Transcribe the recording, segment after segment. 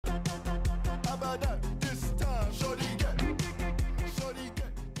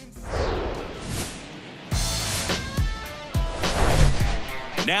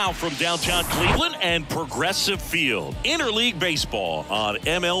Now from downtown Cleveland and Progressive Field, Interleague Baseball on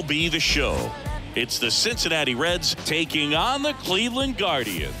MLB The Show. It's the Cincinnati Reds taking on the Cleveland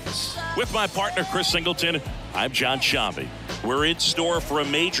Guardians. With my partner, Chris Singleton, I'm John Sciambi. We're in store for a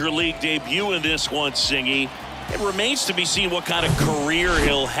Major League debut in this one, Singy. It remains to be seen what kind of career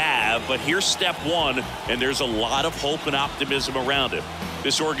he'll have, but here's step one, and there's a lot of hope and optimism around him.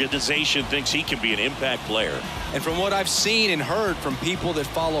 This organization thinks he can be an impact player. And from what I've seen and heard from people that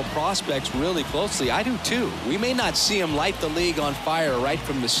follow prospects really closely, I do too. We may not see him light the league on fire right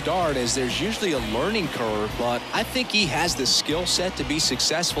from the start, as there's usually a learning curve, but I think he has the skill set to be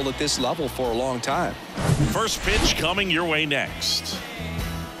successful at this level for a long time. First pitch coming your way next.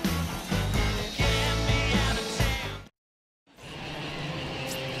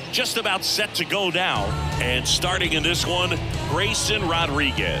 Just about set to go now, and starting in this one, Grayson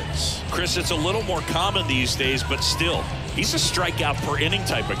Rodriguez. Chris, it's a little more common these days, but still, he's a strikeout per inning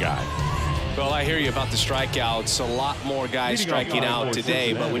type of guy. Well, I hear you about the strikeouts. A lot more guys striking out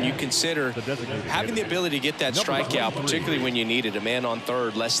today, but when you consider having the ability to get that strikeout, particularly when you need it, a man on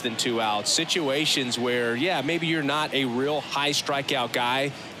third, less than 2 outs, situations where, yeah, maybe you're not a real high strikeout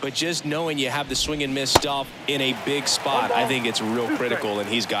guy, but just knowing you have the swing and miss stuff in a big spot, I think it's real critical, and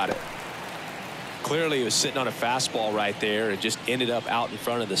he's got it. Clearly, he was sitting on a fastball right there and just ended up out in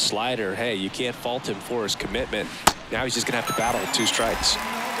front of the slider. Hey, you can't fault him for his commitment. Now he's just going to have to battle with 2 strikes.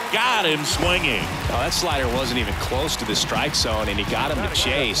 Got him swinging. Oh, that slider wasn't even close to the strike zone, and he got him to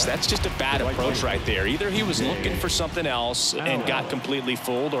chase. That's just a bad approach right there. Either he was looking for something else and got completely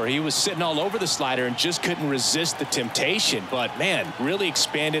fooled, or he was sitting all over the slider and just couldn't resist the temptation. But, man, really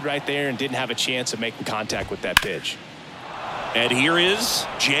expanded right there and didn't have a chance of making contact with that pitch. And here is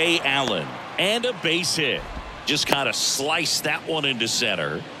Jay Allen. And a base hit. Just kind of sliced that one into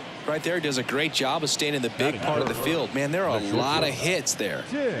center. Right there, does a great job of staying in the big part of the field. Man, there are a lot of hits there.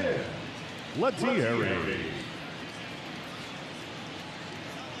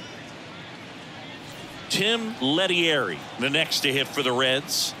 Tim Lettieri, the next to hit for the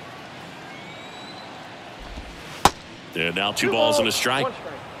Reds. And now 2 balls and a strike.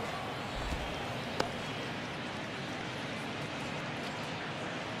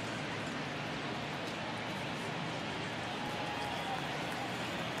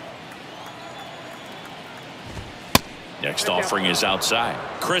 Next offering is outside.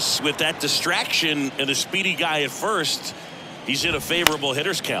 Chris, with that distraction and a speedy guy at first, he's in a favorable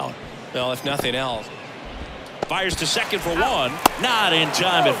hitter's count. Well, if nothing else. Fires to second for 1. Not in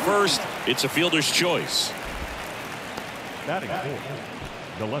time at first. It's a fielder's choice. Batting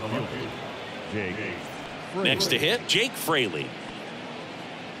fourth, the left fielder, Jake Fraley. Next to hit, Jake Fraley.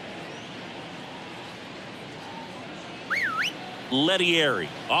 Lettieri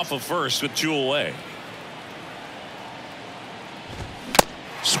off of first with 2 away.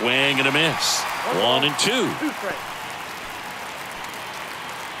 Swing and a miss. 1 and 2.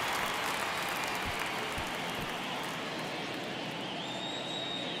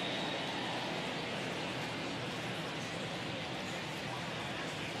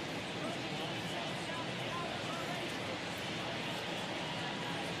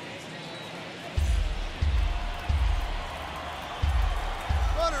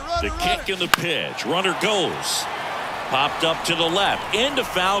 The kick and the pitch. Runner goes. Popped up to the left, into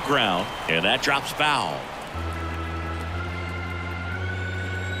foul ground, and that drops foul.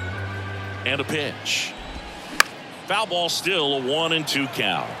 And a pitch. Foul ball, still a 1 and 2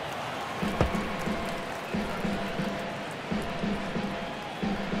 count.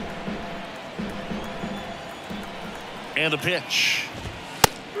 And a pitch.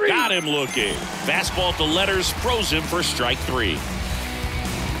 Got him looking. Fastball to letters, froze him for strike 3.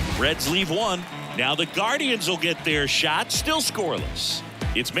 Reds leave 1. Now the Guardians will get their shot, still scoreless.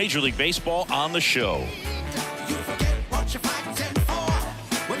 It's Major League Baseball on the show.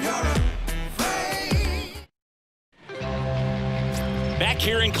 Back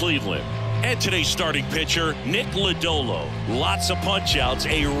here in Cleveland. And today's starting pitcher, Nick Lodolo. Lots of punch-outs,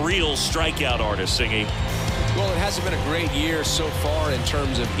 a real strikeout artist, Singy. Well, it hasn't been a great year so far in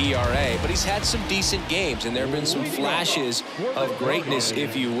terms of ERA, but he's had some decent games, and there have been some flashes of greatness,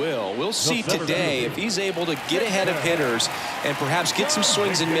 if you will. We'll see today if he's able to get ahead of hitters and perhaps get some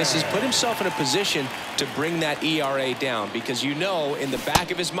swings and misses, put himself in a position to bring that ERA down, because you know in the back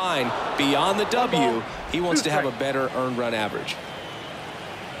of his mind, beyond the W, he wants to have a better earned run average.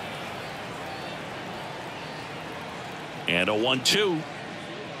 And a 1-2.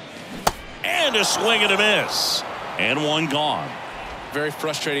 And a swing and a miss. And 1 gone. Very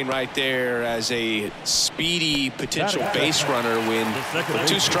frustrating right there as a speedy potential base runner. When with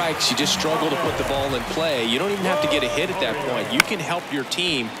 2 strikes, you just struggle to put the ball in play. You don't even have to get a hit at that point. You can help your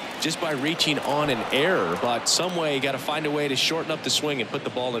team just by reaching on an error, but some way you got to find a way to shorten up the swing and put the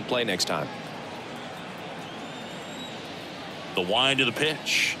ball in play next time. The wind of the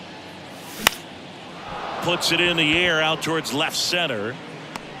pitch. Puts it in the air out towards left center.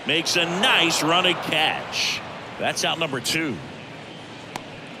 Makes a nice running catch. That's out number 2.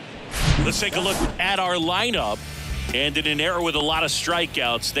 Let's take a look at our lineup. And in an era with a lot of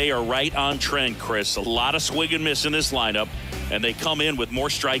strikeouts, they are right on trend, Chris. A lot of swing and miss in this lineup, and they come in with more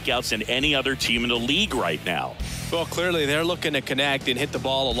strikeouts than any other team in the league right now. Well, clearly they're looking to connect and hit the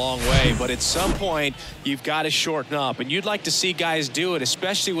ball a long way, but at some point you've got to shorten up, and you'd like to see guys do it,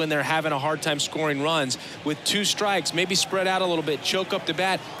 especially when they're having a hard time scoring runs. With 2 strikes, maybe spread out a little bit, choke up the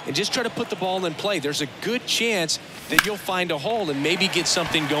bat, and just try to put the ball in play. There's a good chance that you'll find a hole and maybe get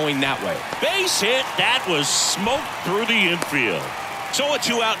something going that way. Base hit. That was smoked through the infield. So a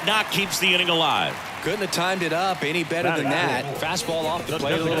 2-out knock keeps the inning alive. Couldn't have timed it up any better than that. Fastball off the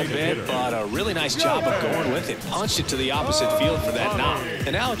plate a little bit, but a really nice job of going with it. Punched it to the opposite field for that knock.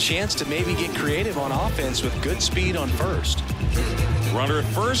 And now a chance to maybe get creative on offense with good speed on first. Runner at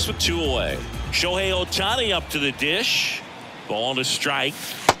first with 2 away. Shohei Ohtani up to the dish. Ball to strike.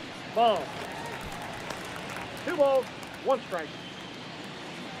 Ball. 2 balls, 1 strike.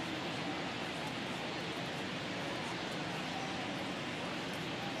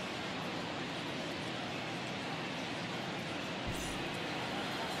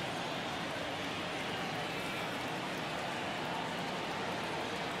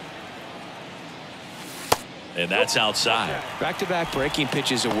 And that's outside. Back-to-back breaking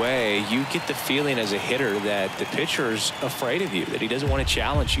pitches away, you get the feeling as a hitter that the pitcher's afraid of you, that he doesn't want to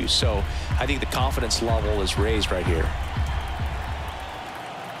challenge you. So I think the confidence level is raised right here.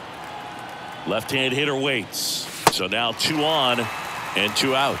 Left-hand hitter waits. So now 2 on and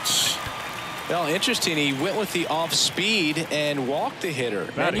 2 outs. Well, interesting. He went with the off speed and walked the hitter.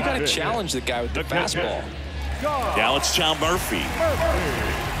 Man, you got to challenge the guy with the fastball. Now it's Tom Murphy.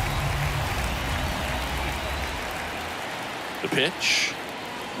 The pitch.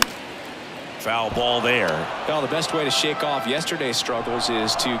 Foul ball there. Well, the best way to shake off yesterday's struggles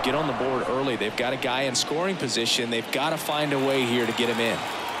is to get on the board early. They've got a guy in scoring position. They've got to find a way here to get him in.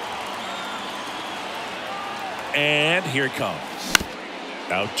 And here it comes.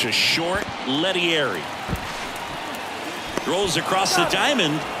 Out to short, Lettieri. Rolls across the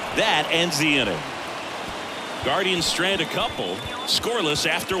diamond. That ends the inning. Guardians strand a couple. Scoreless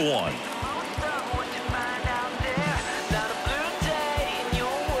after 1.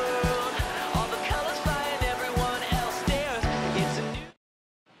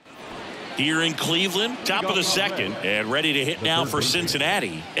 Here in Cleveland, top of the second, and ready to hit now for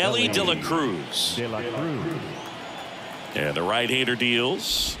Cincinnati, Elly De La Cruz. And the right-hander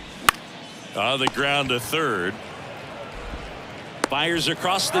deals. On the ground to third. Fires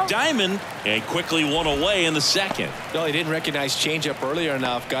across the diamond, and quickly 1 away in the second. No, he didn't recognize changeup earlier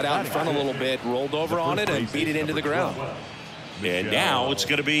enough. Got out in front a little bit, rolled over on it, and beat it into the ground. And now it's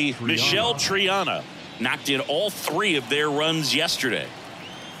going to be Michel Triana. Knocked in all 3 of their runs yesterday.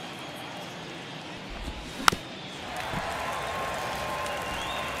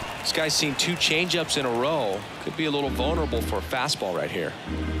 This guy's seen 2 changeups in a row. Could be a little vulnerable for a fastball right here.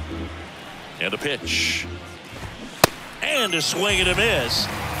 And the pitch. And a swing and a miss.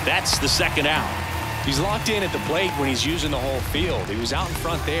 That's the second out. He's locked in at the plate when he's using the whole field. He was out in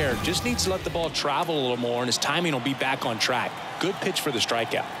front there. Just needs to let the ball travel a little more, and his timing will be back on track. Good pitch for the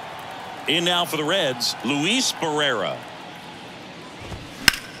strikeout. In now for the Reds, Luis Barrera.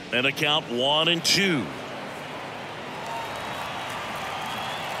 And a count 1-2.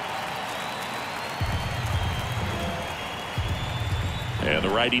 And the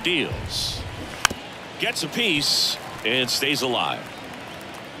righty deals. Gets a piece and stays alive.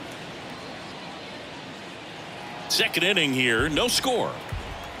 Second inning here, no score.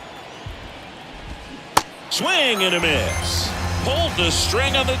 Swing and a miss. Pulled the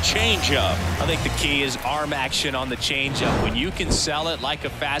string on the changeup. I think the key is arm action on the changeup. When you can sell it like a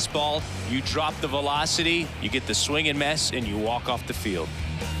fastball, you drop the velocity, you get the swing and miss, and you walk off the field.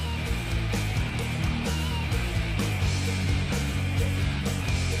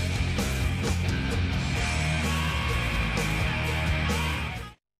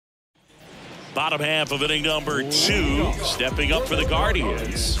 Bottom half of inning number 2, stepping up for the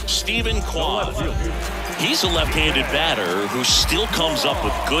Guardians, Steven Kwan. He's a left-handed batter who still comes up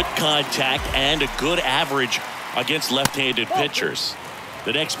with good contact and a good average against left-handed pitchers.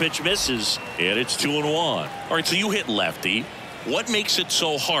 The next pitch misses, and it's 2-1. All right, so you hit lefty. What makes it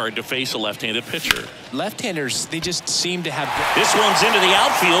so hard to face a left-handed pitcher? Left-handers, they just seem to have... This one's into the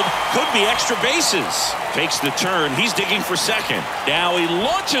outfield. Could be extra bases. Takes the turn. He's digging for second. Now he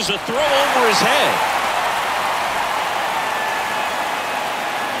launches a throw over his head.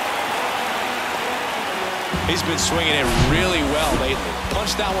 He's been swinging it really well lately.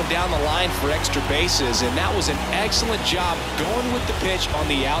 Punched that one down the line for extra bases, and that was an excellent job going with the pitch on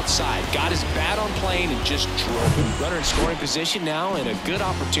the outside. Got his bat on plane and just drove it. Runner in scoring position now, and a good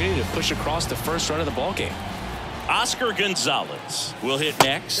opportunity to push across the first run of the ballgame. Oscar Gonzalez will hit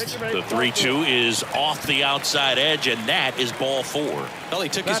next. The 3-2 is off the outside edge, and that is ball 4. Well, he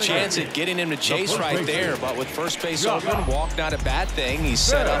took his chance at getting him to chase right there, but with first base open, walk not a bad thing. He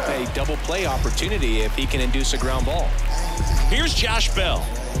set up a double play opportunity if he can induce a ground ball. Here's Josh Bell.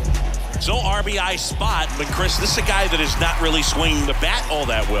 So RBI spot, but Chris, this is a guy that is not really swinging the bat all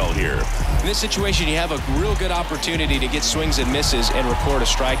that well here. In this situation, you have a real good opportunity to get swings and misses and record a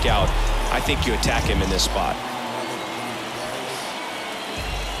strikeout. I think you attack him in this spot.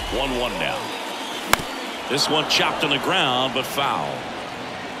 1-1 now. This one chopped on the ground, but foul.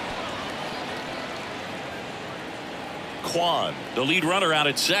 Kwan, the lead runner, out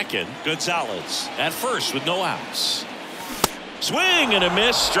at second. Gonzalez at first with no outs. Swing and a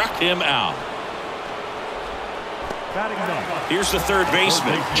miss, struck him out. Here's the third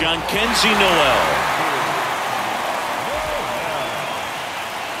baseman, Jhonkensy Noel.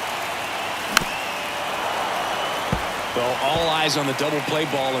 Well, all eyes on the double play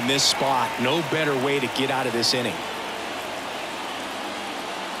ball in this spot. No better way to get out of this inning.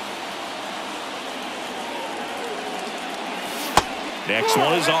 Next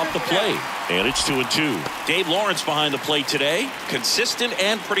one is off the plate, and it's 2-2. Dave Lawrence behind the plate today. Consistent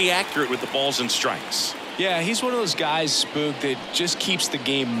and pretty accurate with the balls and strikes. Yeah, he's one of those guys, Spook, that just keeps the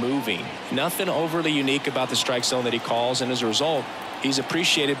game moving. Nothing overly unique about the strike zone that he calls, and as a result, he's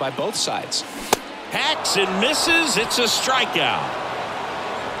appreciated by both sides. Hacks and misses. It's a strikeout.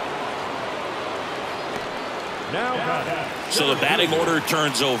 So the batting order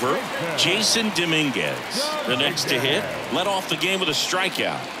turns over. Jason Dominguez, the next to hit, led off the game with a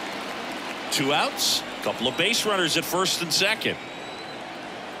strikeout. 2 outs, a couple of base runners at first and second.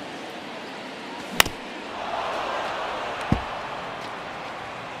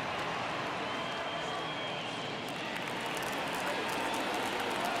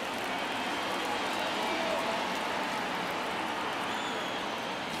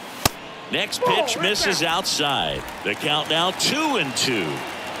 Next pitch misses outside. The count now 2-2.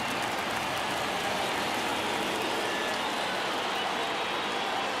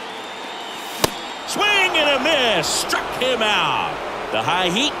 Swing and a miss. Struck him out. The high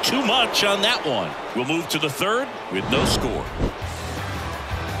heat too much on that one. We'll move to the third with no score.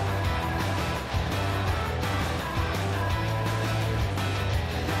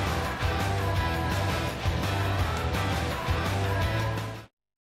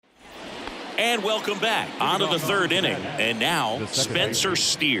 And welcome back on to the third inning. And now Spencer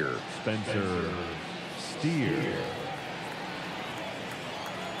Steer. Spencer Steer.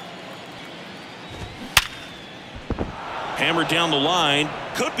 Hammered down the line.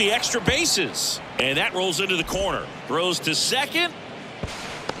 Could be extra bases. And that rolls into the corner. Throws to second.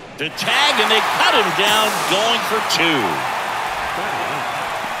 To tag, and they cut him down, going for 2.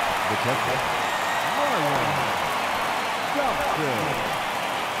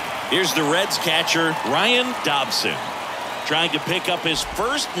 Here's the Reds catcher, Ryan Dobson, trying to pick up his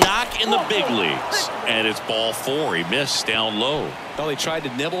first knock in the big leagues. And it's ball 4. He missed down low. Well, he tried to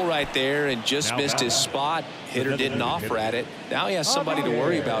nibble right there and just missed his spot. Hitter didn't offer at it. Now he has somebody to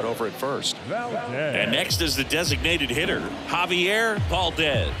worry about over at first. And next is the designated hitter, Javier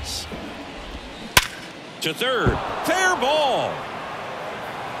Valdez. To third. Fair ball.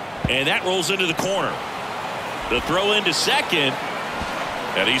 And that rolls into the corner. The throw into second.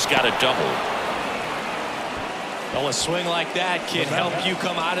 And he's got a double. Well, a swing like that can help you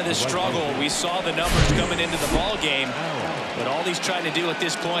come out of the struggle. We saw the numbers coming into the ball game, but all he's trying to do at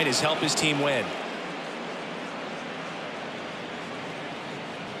this point is help his team win.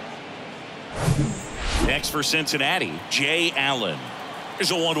 Next for Cincinnati, Jay Allen.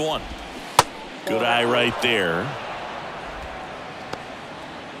 Here's a 1-1. Good eye right there.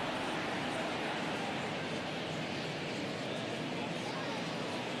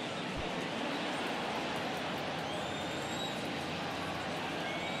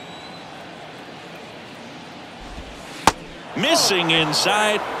 Missing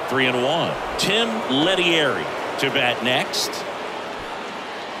inside. 3-1. Tim Lettieri to bat next.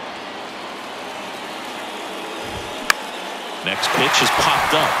 Next pitch is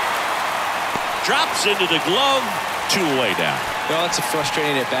popped up. Drops into the glove. 2 away down. Well, that's a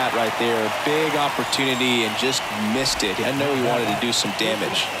frustrating at bat right there. A big opportunity and just missed it. I know he wanted to do some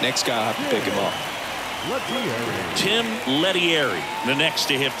damage. Next guy will have to pick him up. Tim Lettieri, the next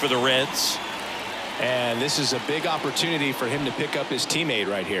to hit for the Reds. And this is a big opportunity for him to pick up his teammate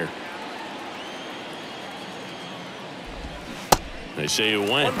right here. They say you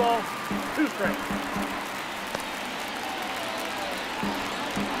win. 1 ball, 2 strikes.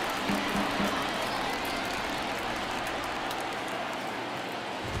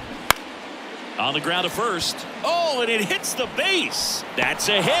 On the ground to first. Oh, and it hits the base. That's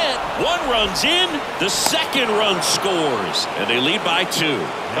a hit. 1 run's in. The second run scores. And they lead by 2.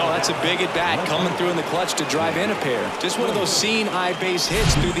 Oh, that's a big at bat coming through in the clutch to drive in a pair. Just one of those seam high base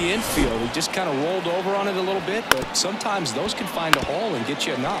hits through the infield. He just kind of rolled over on it a little bit, but sometimes those can find a hole and get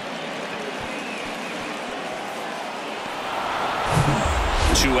you a knock.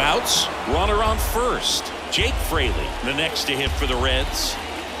 2 outs. Runner on first. Jake Fraley, the next to hit for the Reds.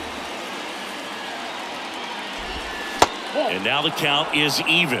 And now the count is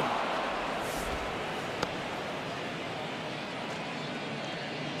even.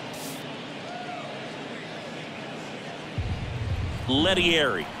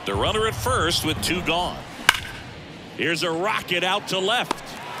 Lettieri, the runner at first with 2 gone. Here's a rocket out to left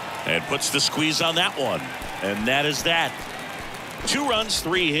and puts the squeeze on that one. And that is that. 2 runs,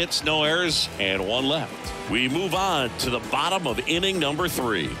 3 hits, no errors, and 1 left. We move on to the bottom of inning number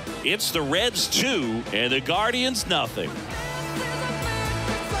 3. It's the Reds 2 and the Guardians nothing.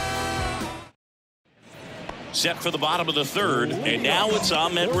 Set for the bottom of the 3rd, and now it's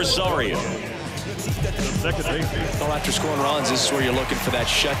Ahmed Rosario. Well, after scoring runs, this is where you're looking for that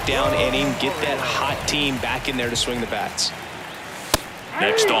shutdown inning. Get that hot team back in there to swing the bats.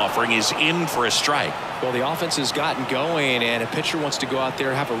 Next offering is in for a strike. Well, the offense has gotten going, and a pitcher wants to go out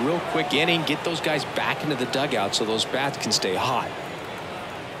there, have a real quick inning, get those guys back into the dugout so those bats can stay hot.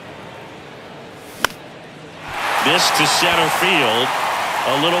 This to center field.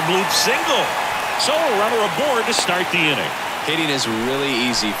 A little bloop single. So a runner aboard to start the inning. Hitting is really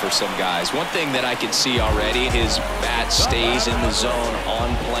easy for some guys. One thing that I can see already, his bat stays in the zone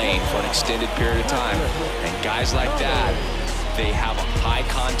on plane for an extended period of time. And guys like that, they have a high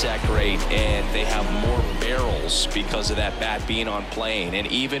contact rate and they have more barrels because of that bat being on plane. And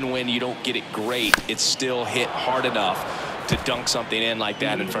even when you don't get it great, it's still hit hard enough to dunk something in like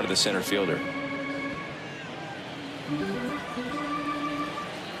that in front of the center fielder.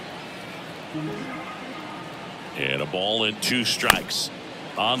 And a ball and 2 strikes.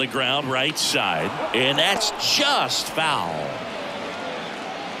 On the ground right side, and that's just foul.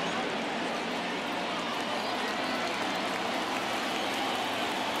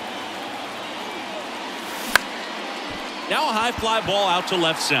 Now a high fly ball out to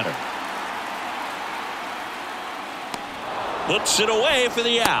left center. Puts it away for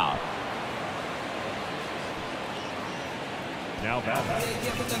the out. Now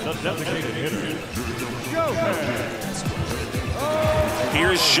batting, the designated hitter,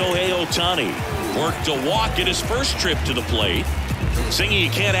 Here's Shohei Ohtani. Worked a walk in his first trip to the plate. Singing, you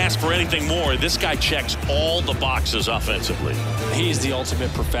can't ask for anything more. This guy checks all the boxes offensively. He's the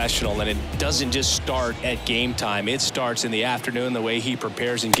ultimate professional, and it doesn't just start at game time. It starts in the afternoon, the way he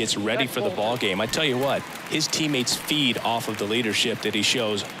prepares and gets ready for the ball game. I tell you what, his teammates feed off of the leadership that he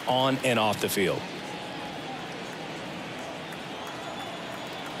shows on and off the field.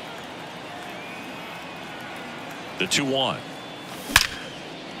 The 2-1.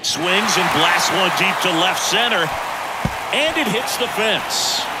 Swings and blasts one deep to left center. And it hits the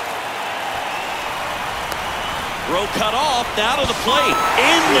fence. Throw cut off, now to the plate.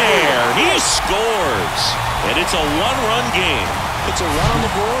 In there, he scores. And it's a 1-run game. Puts a run on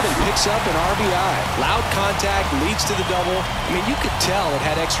the board and picks up an RBI. Loud contact, leads to the double. I mean, you could tell it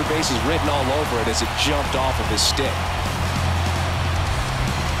had extra bases written all over it as it jumped off of his stick.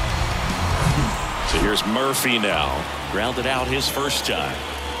 So here's Murphy now. Grounded out his first time.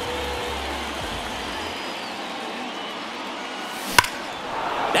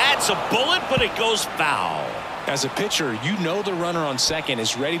 That's a bullet, but it goes foul. As a pitcher, you know the runner on second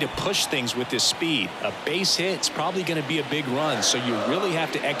is ready to push things with his speed. A base hit's probably going to be a big run, so you really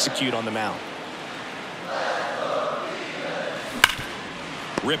have to execute on the mound.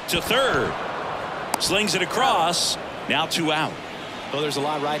 Ripped to third. Slings it across. Now 2 out. Well, there's a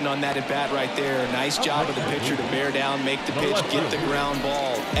lot riding on that at bat right there. Nice job of the pitcher to bear down, make the pitch, get the ground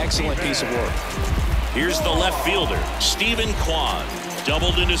ball. Excellent piece of work. Here's the left fielder, Stephen Kwan.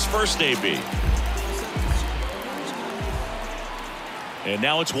 Doubled in his first AB. And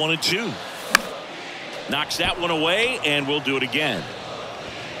now it's 1-2. Knocks that one away, and we'll do it again.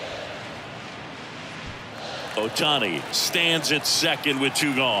 Ohtani stands at second with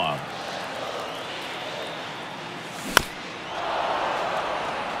 2 gone.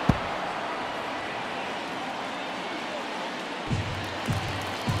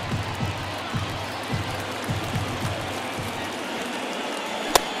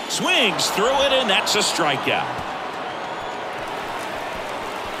 Swings through it, and that's a strikeout.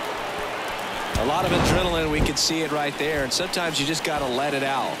 A lot of adrenaline, we can see it right there, and sometimes you just got to let it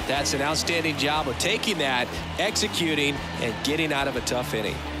out. That's an outstanding job of taking that, executing, and getting out of a tough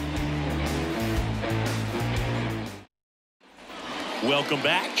inning. Welcome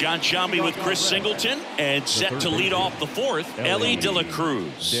back. John Sciambi with Chris Singleton, and set to lead off the 4th, Elly De La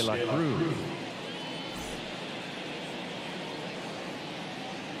Cruz.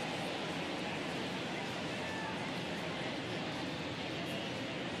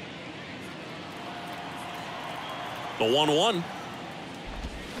 The 1-1.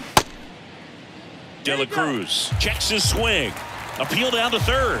 De La Cruz checks his swing. Appeal down to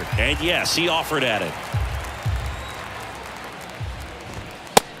third. And yes, he offered at it.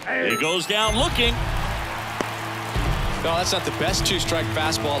 He goes down looking. No, that's not the best 2-strike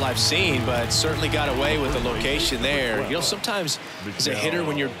fastball I've seen, but certainly got away with the location there. You know, sometimes as a hitter,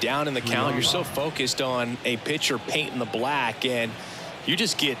 when you're down in the count, you're so focused on a pitcher painting the black, and you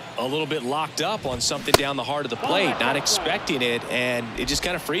just get a little bit locked up on something down the heart of the plate, not expecting it, and it just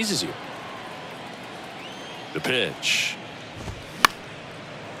kind of freezes you. The pitch.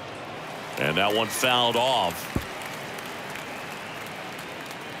 And that one fouled off.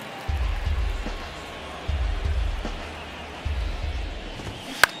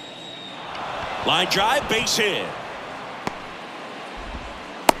 Line drive, base hit.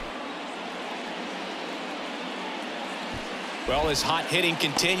 Well, his hot hitting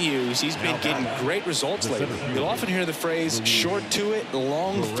continues. He's been getting great results lately. You'll often hear the phrase short to it,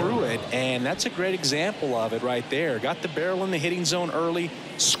 long through it, and that's a great example of it right there. Got the barrel in the hitting zone early,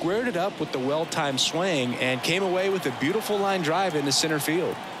 squared it up with the well-timed swing, and came away with a beautiful line drive into center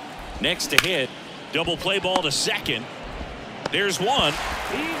field. Next to hit, double play ball to second. There's one.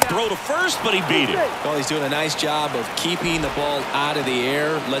 Throw to first, but he beat it. Well, he's doing a nice job of keeping the ball out of the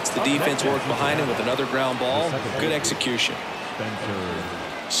air, lets the defense work behind him with another ground ball. Good execution.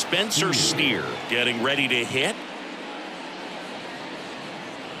 Spencer Steer getting ready to hit.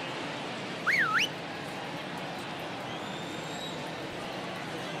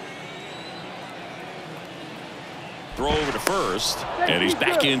 Throw over to first, and he's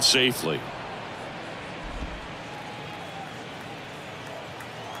back in safely.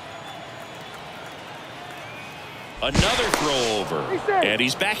 Another throw over, and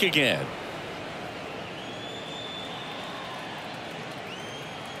he's back again.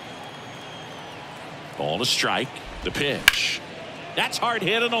 Ball to strike. The pitch. That's hard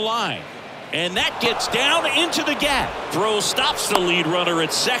hit on the line. And that gets down into the gap. Throw stops the lead runner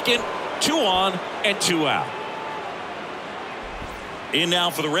at second. 2 on and 2 out. In now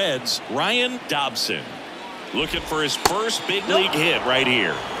for the Reds, Ryan Dobson. Looking for his first big league hit right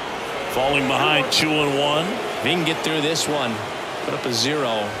here. Falling behind 2-1. If he can get through this one, put up a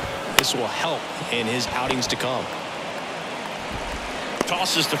 0, this will help in his outings to come.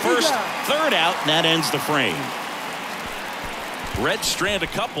 Tosses to first, third out, and that ends the frame. Reds strand a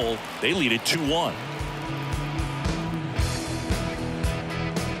couple. They lead it 2-1.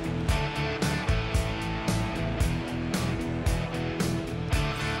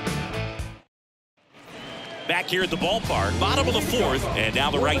 Back here at the ballpark, bottom of the 4th, and now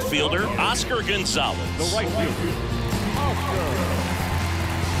the right fielder, Oscar Gonzalez. The right fielder, Oscar Gonzalez.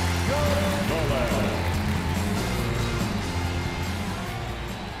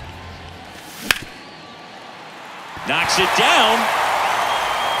 Knocks it down,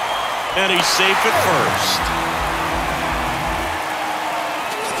 and he's safe at first.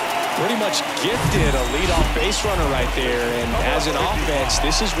 Pretty much gifted a leadoff base runner right there, and as an offense,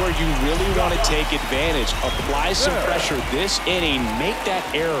 this is where you really want to take advantage. Apply some pressure this inning, make that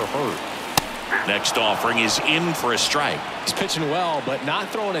error hurt. Next offering is in for a strike. He's pitching well, but not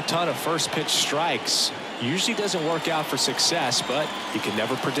throwing a ton of first pitch strikes. Usually doesn't work out for success, but you can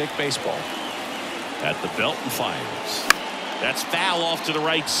never predict baseball. At the belt and fires. That's foul off to the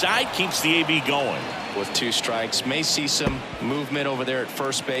right side, keeps the AB going. With 2 strikes, may see some movement over there at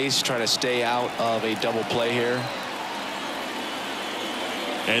first base, trying to stay out of a double play here.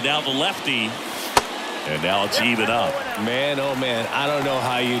 And now the lefty, and now it's even up. Man, oh man, I don't know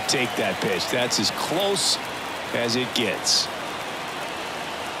how you take that pitch. That's as close as it gets.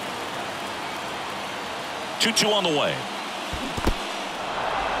 2-2 on the way.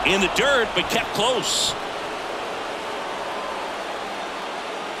 In the dirt, but kept close.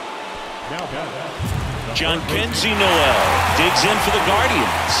 Now Jhonkensy Noel digs in for the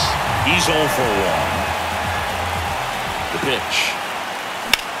Guardians. He's 0 for 1. The pitch.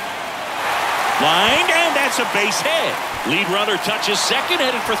 Lined, and that's a base hit. Lead runner touches second,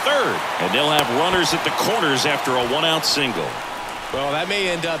 headed for third. And they'll have runners at the corners after a 1-out single. Well, that may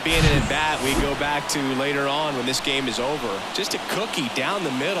end up being an at-bat we go back to later on when this game is over. Just a cookie down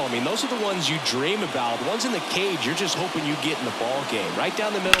the middle. I mean, those are the ones you dream about. The ones in the cage, you're just hoping you get in the ball game. Right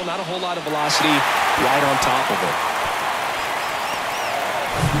down the middle, not a whole lot of velocity, right on top of it.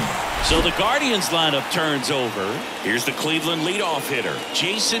 So the Guardians lineup turns over. Here's the Cleveland leadoff hitter,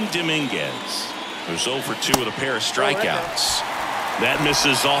 Jasson Dominguez, who's 0 for 2 with a pair of strikeouts. That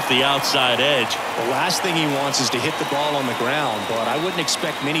misses off the outside edge. The last thing he wants is to hit the ball on the ground, but I wouldn't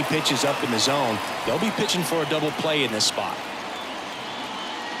expect many pitches up in the zone. They'll be pitching for a double play in this spot.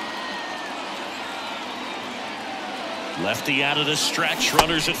 Lefty out of the stretch,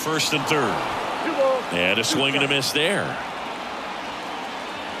 runners at first and third. And a swing and a miss there.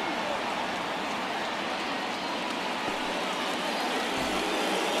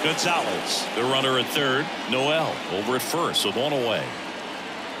 Gonzalez, the runner at third. Noel over at first with 1 away.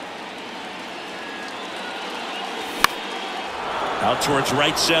 Out towards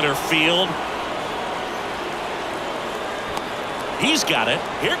right center field. He's got it.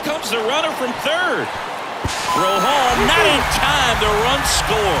 Here comes the runner from third. Throw home, not in time. The run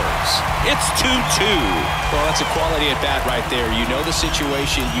scores. It's 2-2. Well, that's a quality at bat right there. You know the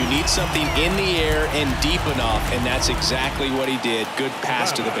situation. You need something in the air and deep enough, and that's exactly what he did. Good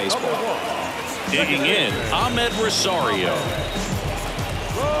pass to the baseball. Digging in, Amed Rosario.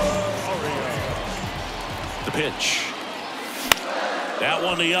 The pitch. That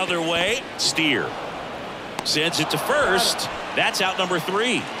one the other way. Steer sends it to first. That's out number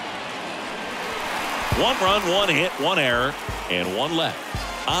 3. 1 run, 1 hit, 1 error, and 1 left.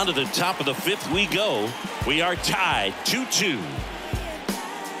 On to the top of the 5th we go. We are tied 2-2.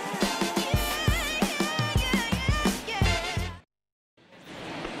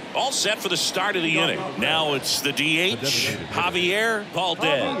 All set for the start of the inning. Now it's the DH, Javier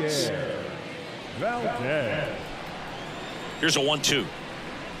Valdez. Here's a 1-2.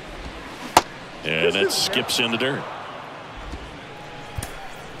 And it skips in the dirt.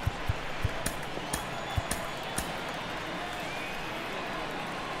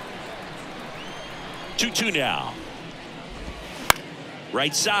 Two now.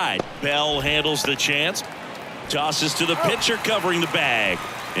 Right side. Bell handles the chance. Tosses to the pitcher covering the bag.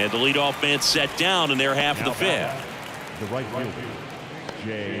 And the leadoff man set down in their half of the 5th. The right fielder,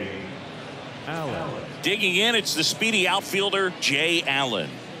 Jay Allen. Digging in, it's the speedy outfielder, Jay Allen.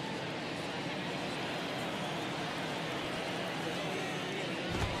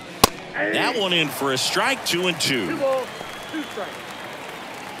 That one in for a strike, 2-2. 2 balls, 2 strikes.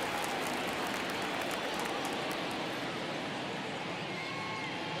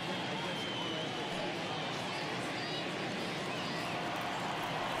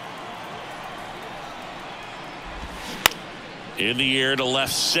 In the air to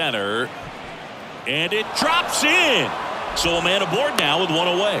left center. And it drops in. So a man aboard now with 1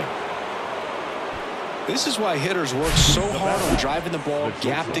 away. This is why hitters work so hard on driving the ball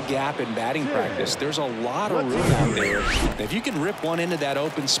gap to gap in batting practice. There's a lot of room out there. If you can rip one into that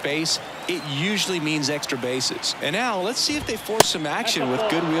open space, it usually means extra bases. And now let's see if they force some action with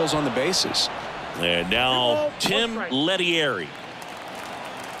good wheels on the bases. And now Tim Lettieri.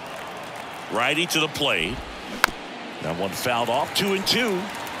 Righty to the plate. That one fouled off, 2-2.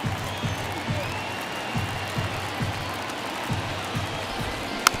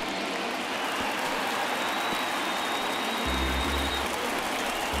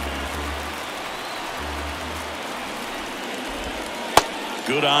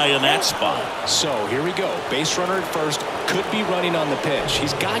 Good eye in that spot. So here we go. Base runner at first, could be running on the pitch.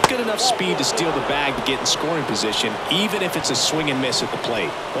 He's got good enough speed to steal the bag to get in scoring position, even if it's a swing and miss at the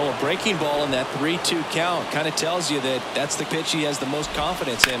plate. Well, a breaking ball in that 3-2 count kind of tells you that that's the pitch he has the most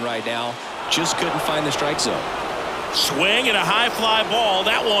confidence in right now. Just couldn't find the strike zone. Swing and a high fly ball.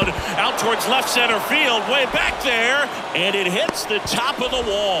 That one out towards left center field, way back there, and it hits the top of the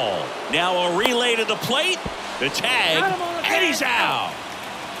wall. Now a relay to the plate, the tag, and he's out.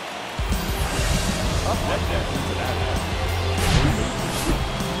 Up next, Cincinnati.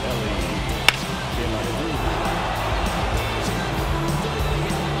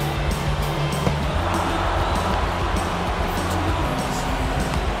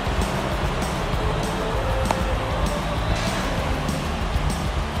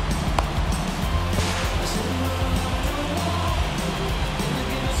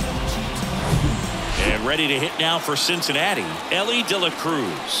 And ready to hit now for Cincinnati, Elly De La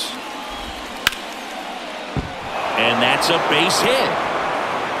Cruz. And that's a base hit.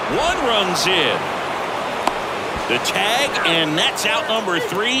 1 run's in. The tag, and that's out number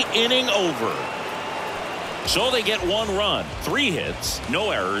 3, inning over. So they get 1 run, 3 hits,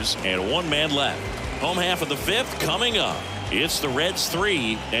 no errors, and 1 man left. Home half of the 5th coming up. It's the Reds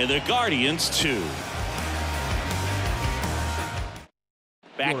 3 and the Guardians 2.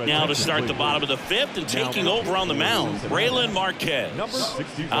 Back now to start the bottom of the 5th, and taking over on the mound, Brailyn Marquez.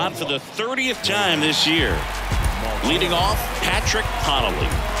 On for the 30th time this year. Leading off, Patrick Connolly.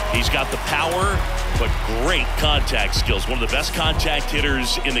 He's got the power, but great contact skills. One of the best contact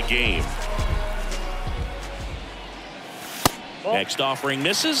hitters in the game. Next offering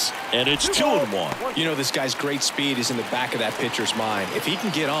misses, and it's 2-1. You know, this guy's great speed is in the back of that pitcher's mind. If he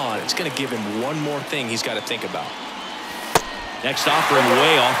can get on, it's going to give him one more thing he's got to think about. Next offering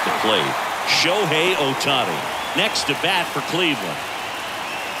way off the plate. Shohei Ohtani. Next to bat for Cleveland.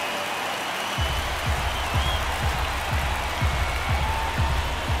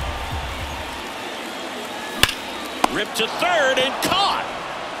 Ripped to third and caught.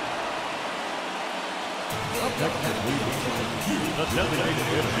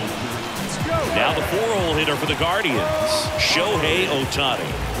 Now the 4-hole hitter for the Guardians, Shohei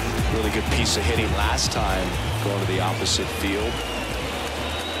Ohtani. Really good piece of hitting last time, going to the opposite field.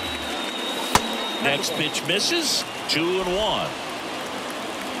 Next pitch misses, 2-1.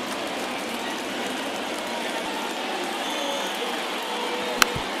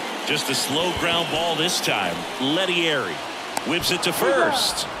 Just a slow ground ball this time. Lettieri whips it to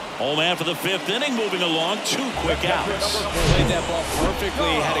first. Home half of the 5th inning, moving along, 2 quick outs. Played that ball perfectly,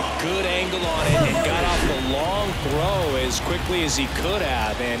 had a good angle on it, and got off the long throw as quickly as he could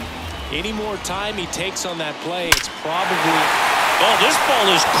have. And any more time he takes on that play, it's probably... Oh, this ball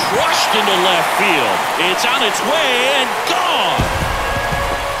is crushed into left field. It's on its way and gone.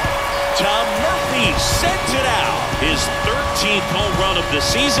 Tom Murphy sends it out. His 13th home run of the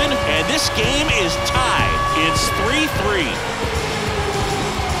season, and this game is tied. It's 3-3.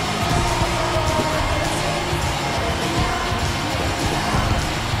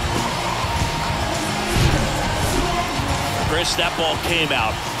 Chris, that ball came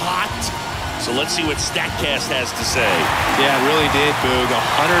out hot. So let's see what StatCast has to say. Yeah, it really did, Boog.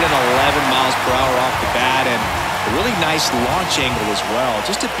 111 miles per hour off the bat, and a really nice launch angle as well.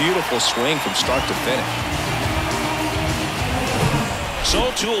 Just a beautiful swing from start to finish. So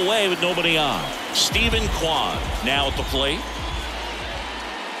 2 away with nobody on. Stephen Kwan now at the plate.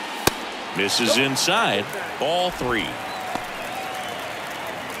 Misses inside. Ball 3.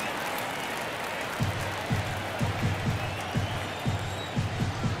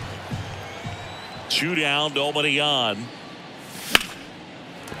 Two down, nobody on.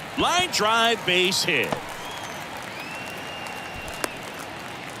 Line drive, base hit.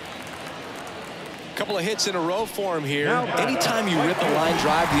 Couple of hits in a row for him here. Anytime you rip a line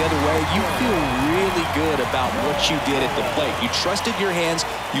drive the other way, you feel really good about what you did at the plate. You trusted your hands,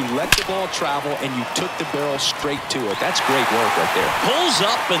 you let the ball travel, and you took the barrel straight to it. That's great work right there. Pulls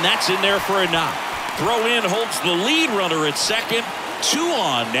up, and that's in there for a knock. Throw in holds the lead runner at second. 2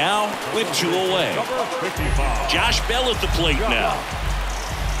 on now with 2 away. Josh Bell at the plate now.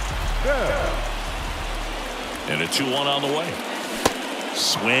 And a 2-1 on the way.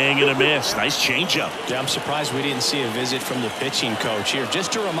 Swing and a miss. Nice changeup. Yeah, I'm surprised we didn't see a visit from the pitching coach here.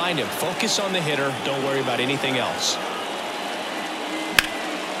 Just to remind him, focus on the hitter. Don't worry about anything else.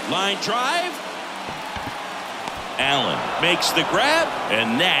 Line drive. Allen makes the grab,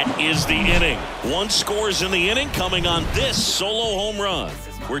 and that is the inning. 1 scores in the inning, coming on this solo home run.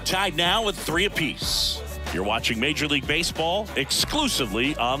 We're tied now at 3 apiece. You're watching Major League Baseball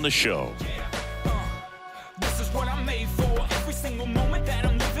exclusively on the show. This is what I'm made for. Every single moment that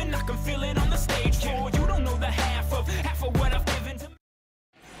I'm living, I can feel it on the stage floor. You don't know the half of what I've given to me.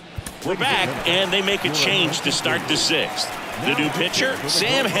 We're back, and they make a change to start the 6th. The new pitcher,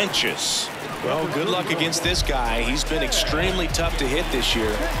 Sam Hentges. Well, good luck against this guy. He's been extremely tough to hit this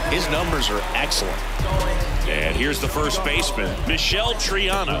year. His numbers are excellent. And here's the first baseman, Michel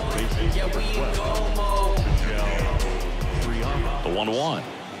Triano. The 1-1.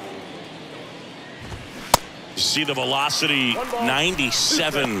 You see the velocity,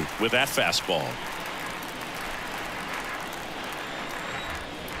 97 with that fastball.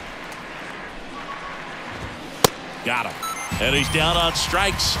 Got him. And he's down on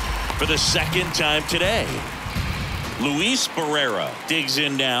strikes for the 2nd time today. Luis Barrera digs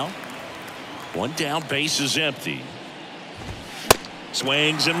in now. 1 down, base is empty.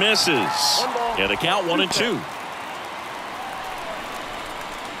 Swings and misses. And the count 1-2.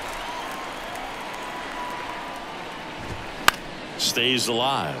 Stays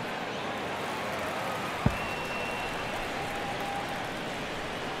alive.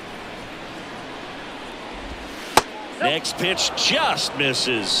 Next pitch just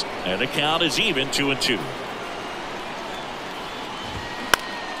misses, and the count is even 2-2.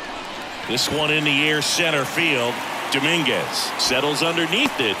 This one in the air center field. Dominguez settles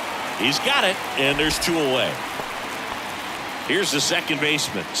underneath it. He's got it, and there's 2 away. Here's the second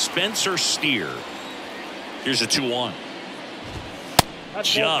baseman, Spencer Steer. Here's a 2-1.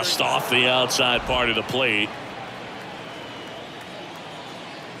 Just off the outside part of the plate.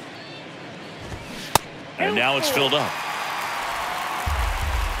 And now it's filled up.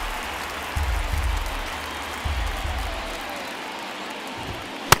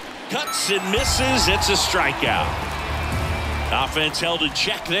 Cuts and misses. It's a strikeout. Offense held in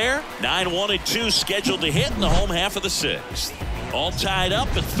check there. 9-1-2 scheduled to hit in the home half of the 6th. All tied up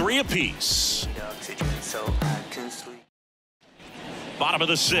at 3 apiece. Bottom of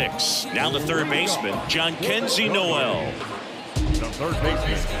the 6th. Now the third baseman, Jhonkensy Noel. The third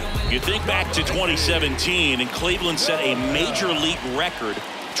baseman. You think back to 2017, and Cleveland set a major league record.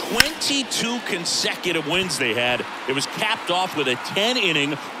 22 consecutive wins they had. It was capped off with a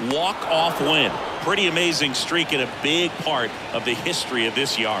 10-inning walk-off win. Pretty amazing streak and a big part of the history of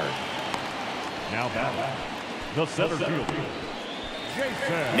this yard. Now back, the center fielder,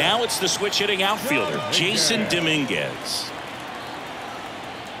 Jason. Now it's the switch-hitting outfielder, Jason Dominguez.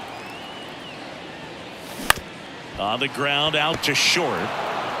 On the ground, out to short.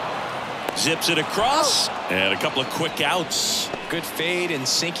 Zips it across, and a couple of quick outs. Good fade and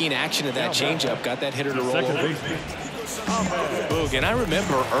sinking action of that changeup. Got that hitter to roll over. Boog, and I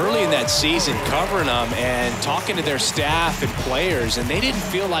remember early in that season covering them and talking to their staff and players, and they didn't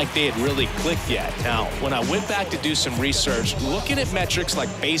feel like they had really clicked yet. Now, when I went back to do some research, looking at metrics like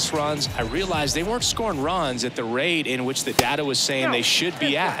base runs, I realized they weren't scoring runs at the rate in which the data was saying they should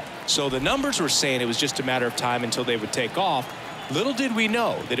be at. So the numbers were saying it was just a matter of time until they would take off. Little did we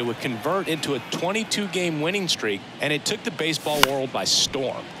know that it would convert into a 22-game winning streak, and it took the baseball world by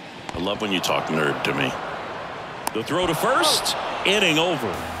storm. I love when you talk nerd to me. The throw to first, inning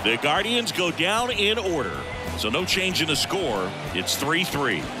over. The Guardians go down in order. So no change in the score. It's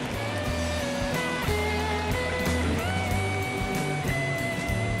 3-3.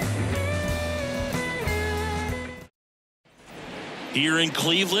 Here in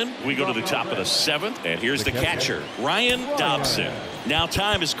Cleveland, we go to the top of the 7th, and here's the catcher, Ryan Dobson. Now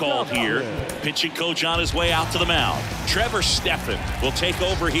time is called here. Pitching coach on his way out to the mound. Trevor Stephan will take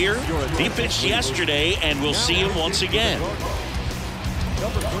over here. He pitched yesterday, and we'll see him once again.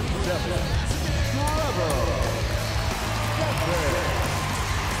 Number 37, Trevor.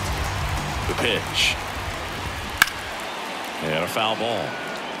 The pitch. And a foul ball.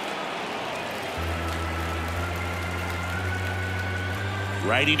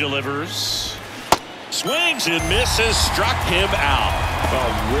 Righty delivers. Swings and misses. Struck him out.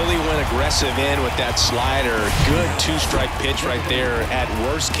 Well, really went aggressive in with that slider. Good 2-strike pitch right there. At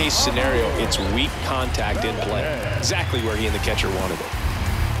worst case scenario, it's weak contact in play. Exactly where he and the catcher wanted it.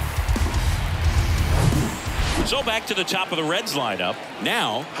 So back to the top of the Reds lineup.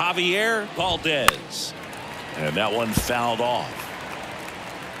 Now Javier Valdez. And that one fouled off.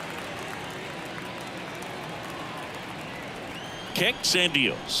 Kicks and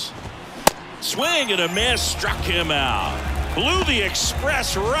deals. Swing and a miss. Struck him out. Blew the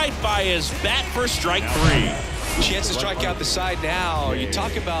express right by his bat for strike 3. Chance to strike out the side now. You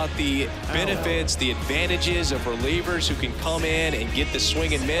talk about the benefits, the advantages of relievers who can come in and get the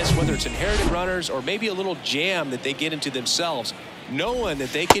swing and miss, whether it's inherited runners or maybe a little jam that they get into themselves, knowing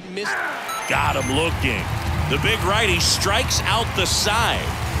that they can miss. Got him looking. The big righty strikes out the side.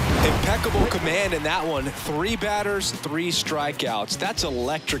 Impeccable command in that one. 3 batters, 3 strikeouts. That's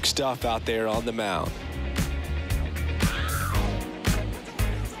electric stuff out there on the mound.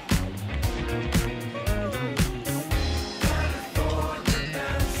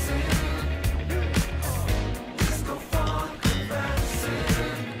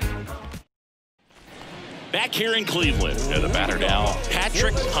 Back here in Cleveland, and the batter now,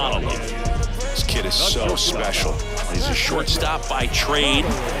 Patrick Connolly. This kid is so special. He's a shortstop by trade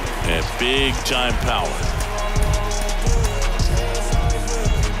and big-time power.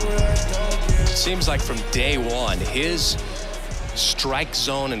 Seems like from day one, his strike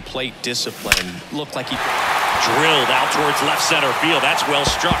zone and plate discipline looked like he drilled out towards left center field. That's well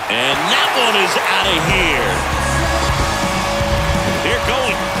struck. And that one is out of here. They're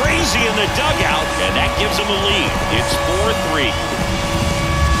going crazy in the dugout, and that gives them a lead. It's 4-3.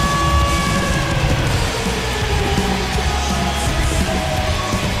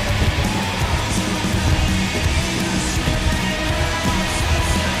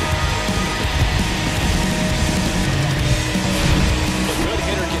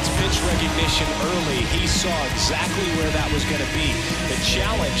 recognition early. He saw exactly where that was going to be. The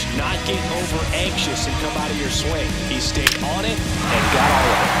challenge, not getting over anxious and come out of your swing. He stayed on it and got all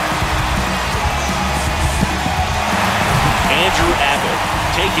of it. Andrew Abbott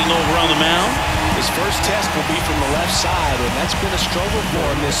taking over on the mound. His first test will be from the left side, and that's been a struggle for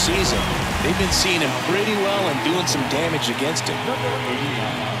him this season. They've been seeing him pretty well and doing some damage against him.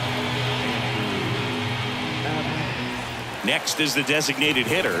 Next is the designated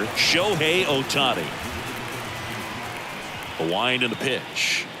hitter, Shohei Ohtani. The wind and the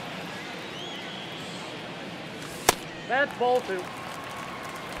pitch. That's ball 2.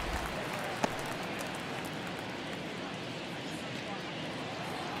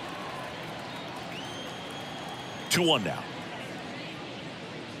 Two one now.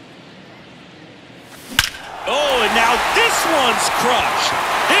 Oh, and now this one's crushed.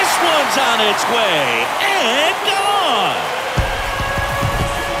 This one's on its way and gone.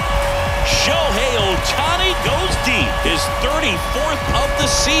 Shohei Ohtani goes deep, his 34th of the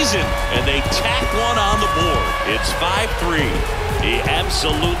season, and they tack one on the board. It's 5-3. He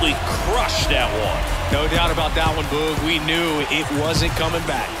absolutely crushed that one. No doubt about that one, Boog. We knew it wasn't coming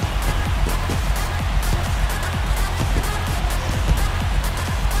back.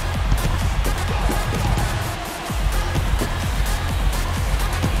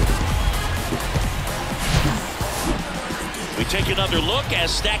 Take another look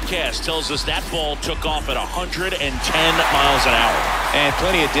as StatCast tells us that ball took off at 110 miles an hour. And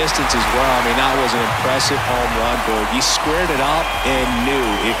plenty of distance as well. I mean, that was an impressive home run, Boog. He squared it up and knew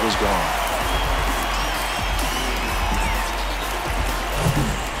it was gone.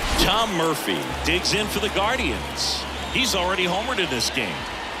 Tom Murphy digs in for the Guardians. He's already homered in this game.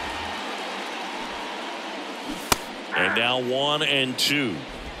 And now 1-2.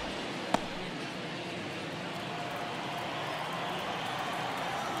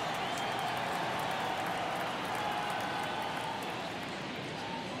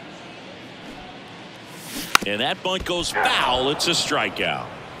 And that bunt goes foul. It's a strikeout.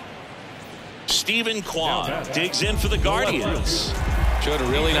 Stephen Kwan digs in for the Guardians. Showed a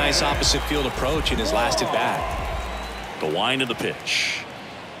really nice opposite field approach in his last at bat. The wind of the pitch.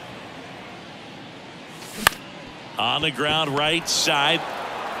 On the ground, right side.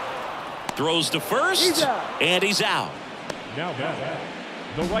 Throws to first, and he's out. Now batting,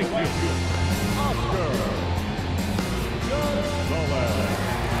 the right fielder, Oscar Gonzalez.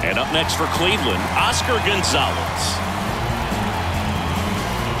 And up next for Cleveland, Oscar Gonzalez.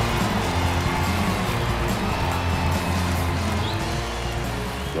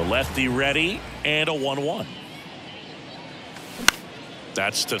 The lefty ready, and a 1-1.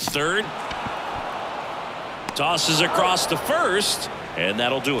 That's to third. Tosses across to first, and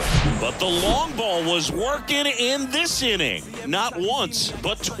that'll do it. But the long ball was working in this inning. Not once,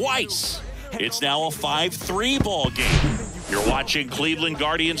 but twice. It's now a 5-3 ball game. You're watching Cleveland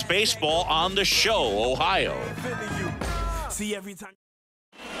Guardians baseball on The Show, Ohio.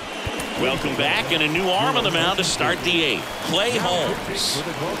 Welcome back, and a new arm on the mound to start the 8th. Clay Holmes.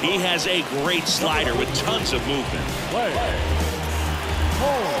 He has a great slider with tons of movement. Clay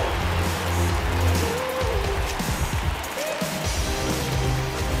Holmes.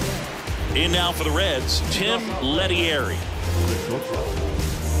 In now for the Reds, Tim Lettieri.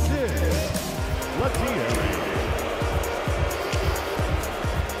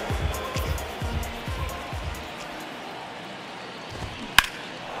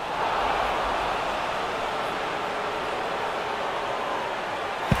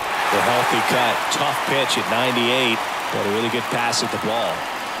 Healthy cut, tough pitch at 98, but a really good pass at the ball.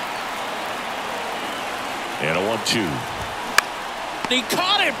 And a 1-2. He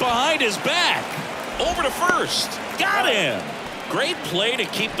caught it behind his back. Over to first. Got him. Great play to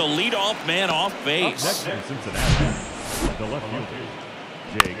keep the leadoff man off base. Next in Cincinnati, the left fielder,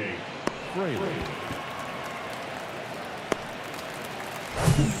 Jake Fraley.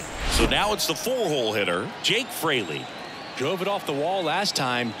 So now it's the 4-hole hitter, Jake Fraley. Drove it off the wall last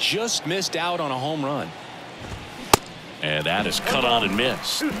time, just missed out on a home run. And that is cut on and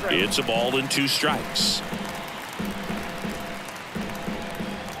missed. It's a ball and 2 strikes.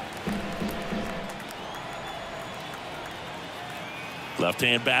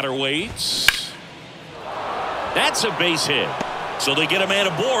 Left-hand batter waits. That's a base hit. So they get a man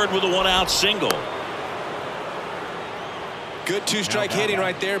aboard with a 1-out single. Good 2-strike hitting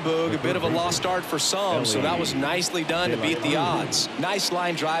right there, Boog. A bit of a lost start for some, so that was nicely done to beat the odds. Nice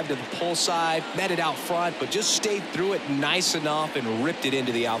line drive to the pull side, met it out front, but just stayed through it nice enough and ripped it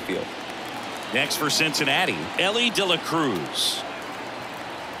into the outfield. Next for Cincinnati, Elly De La Cruz.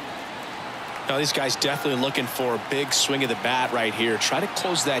 Now, these guys definitely looking for a big swing of the bat right here. Try to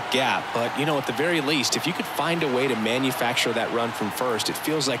close that gap. But, you know, at the very least, if you could find a way to manufacture that run from first, it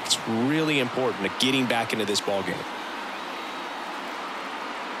feels like it's really important to getting back into this ball game.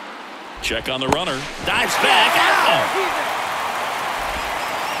 Check on the runner. Dives back. Out.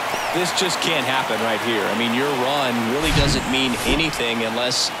 This just can't happen right here. I mean, your run really doesn't mean anything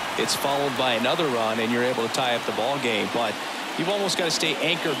unless it's followed by another run and you're able to tie up the ball game. But you've almost got to stay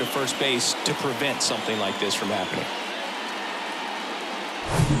anchored to first base to prevent something like this from happening.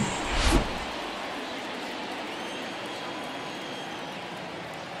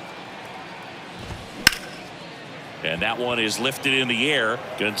 And that one is lifted in the air.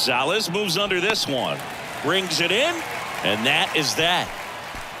 Gonzalez moves under this one. Brings it in. And that is that.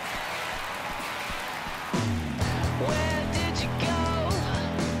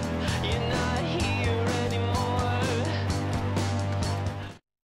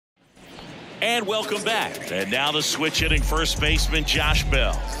 And welcome back. And now the switch hitting first baseman Josh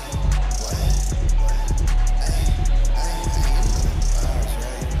Bell.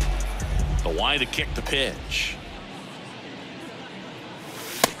 The wide to kick the pitch.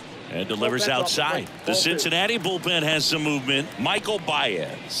 And delivers outside. The Cincinnati bullpen has some movement. Michael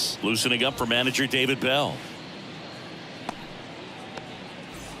Baez loosening up for manager David Bell.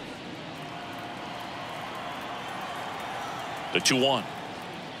 The 2-1.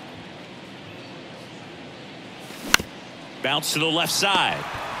 Bounce to the left side.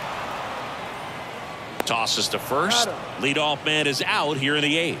 Tosses to first. Leadoff man is out here in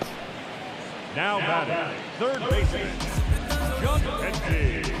the 8th. Now batting, third baseman,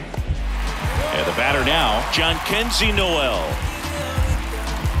 Jhonkensy. And the batter now, Jhonkensy Noel.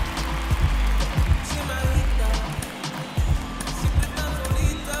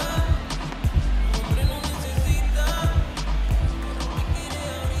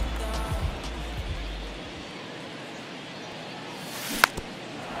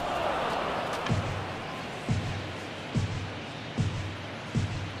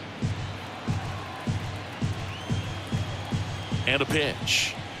 And a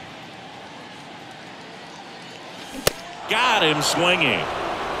pitch. Got him swinging.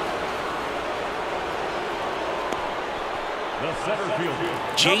 The center fielder,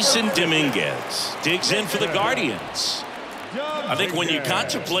 Jason Dominguez digs in for the Guardians. I think when you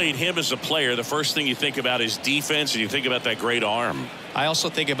contemplate him as a player, the first thing you think about is defense, and you think about that great arm. I also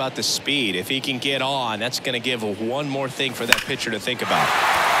think about the speed. If he can get on, that's going to give one more thing for that pitcher to think about.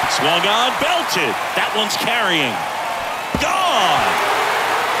 Swung on, belted. That one's carrying. Gone.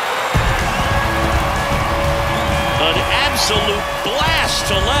 An absolute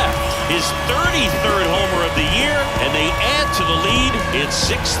blast to left. His 33rd homer of the year, and they add to the lead. It's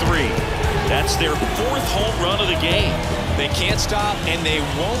 6-3. That's their 4th home run of the game. They can't stop, and they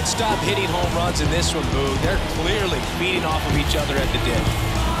won't stop hitting home runs in this one, Boo. They're clearly feeding off of each other at the dip.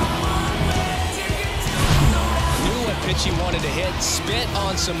 Knew what pitch he wanted to hit. Spit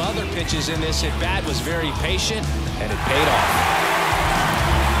on some other pitches in this at-bat. Was very patient, and it paid off.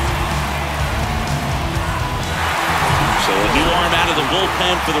 So a new arm out of the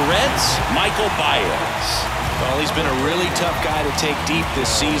bullpen for the Reds, Michael Baez. Well, he's been a really tough guy to take deep this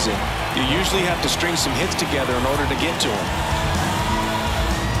season. You usually have to string some hits together in order to get to him.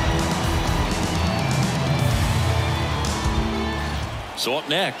 So up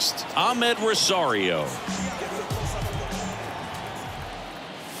next, Ahmed Rosario.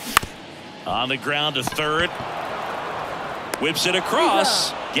 On the ground to third. Whips it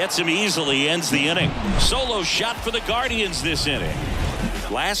across. Gets him easily, ends the inning. Solo shot for the Guardians this inning.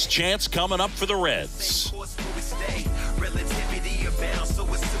 Last chance coming up for the Reds.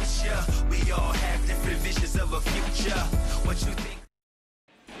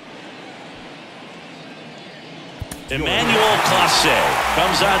 Emmanuel Clase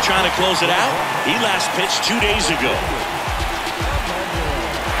comes out trying to close it out. He last pitched 2 days ago.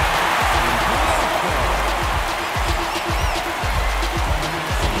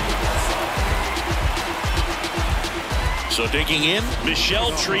 So digging in,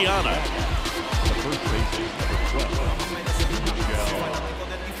 Michel Triana. The first baseman, number 12, Michel Triana.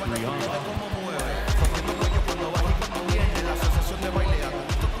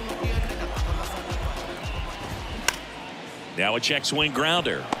 Now a check swing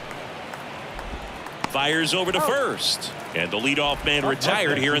grounder. Fires over to first. And the leadoff man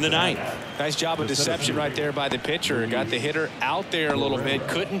retired here in the 9th. Nice job of deception right there by the pitcher. Got the hitter out there a little bit.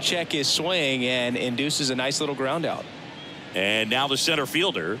 Couldn't check his swing and induces a nice little ground out. And now the center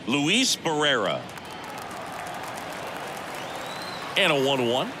fielder, Luis Barrera. And a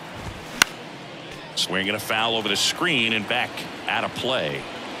 1-1. Swinging a foul over the screen and back out of play.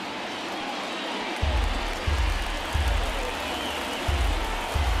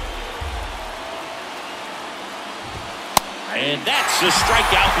 And that's the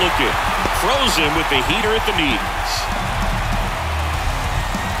strikeout looking. Throws him with the heater at the knees.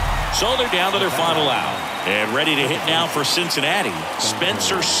 So they're down to their final out. And ready to hit now for Cincinnati,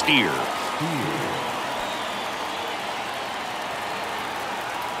 Spencer Steer.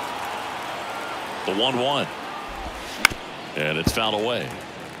 The 1-1. And it's fouled away.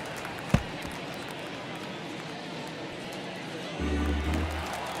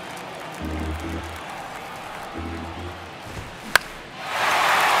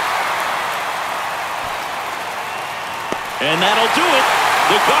 And that'll do it.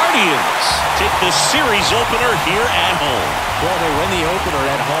 The Guardians take the series opener here at home. Well, they win the opener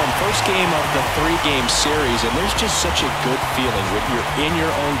at home. First game of the 3-game series, and there's just such a good feeling when you're in your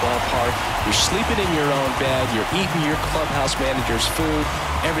own ballpark, you're sleeping in your own bed, you're eating your clubhouse manager's food,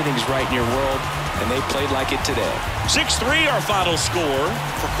 everything's right in your world, and they played like it today. 6-3 our final score.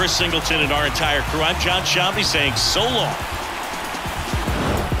 For Chris Singleton and our entire crew, I'm John Shambi saying so long.